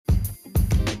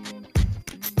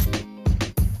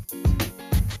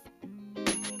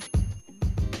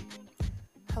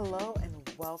Hello and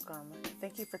welcome.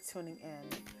 Thank you for tuning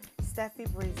in.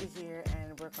 Steffi Breezy here,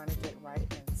 and we're going to get right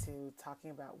into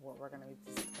talking about what we're going to be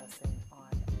discussing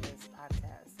on this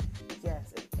podcast.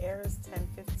 Yes, it airs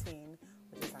 10/15,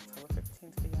 which is October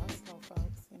 15th for y'all slow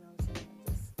folks. You know what I'm saying?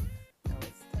 Just know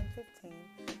it's 10/15.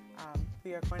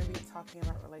 We are going to be talking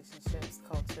about relationships,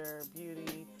 culture,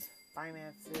 beauty,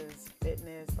 finances,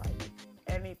 fitness, like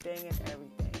anything and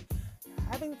everything.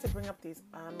 Having to bring up these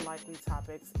unlikely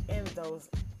topics in those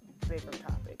bigger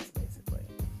topics, basically.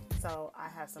 So I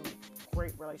have some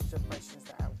great relationship questions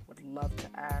that I would love to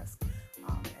ask,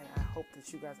 and I hope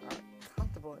that you guys are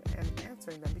comfortable in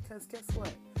answering them, because guess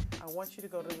what? I want you to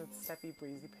go to the Steffi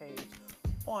Breezy page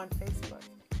on Facebook,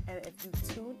 and if you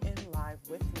tune in live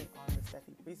with me on the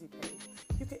Steffi Breezy page,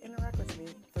 you can interact with me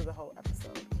through the whole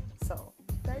episode. So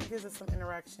that gives us some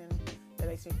interaction. That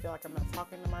makes me feel like I'm not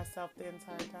talking to myself the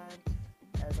entire time,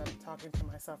 as I'm talking to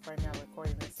myself right now,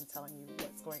 recording this and telling you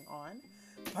what's going on.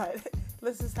 But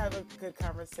let's just have a good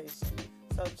conversation.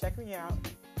 So check me out,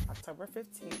 October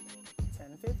 15th,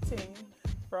 10/15,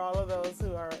 for all of those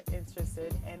who are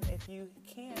interested. And if you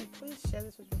can, please share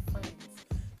this with your friends.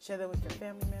 Share that with your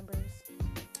family members.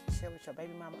 Share with your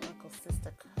baby mama, uncle,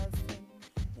 sister, cousin.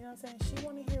 You know what I'm saying? She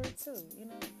want to hear it too, you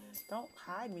know? Don't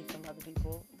hide me from other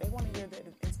people. They want to hear the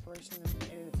inspiration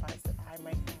and advice that I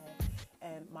might have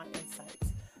and my insights.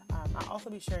 I'll also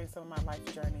be sharing some of my life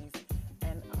journeys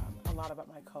and a lot about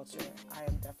my culture. I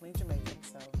am definitely Jamaican,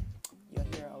 so you'll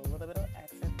hear a little bit of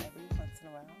accent every once in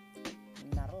a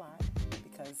while. Not a lot,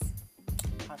 because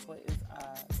patois is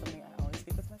something I only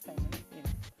speak with my family, you know.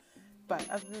 But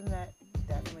other than that,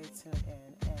 definitely tune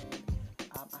in, and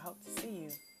I hope to see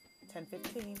you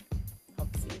 10/15.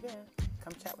 Hope to see you there.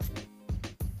 Come chat with me.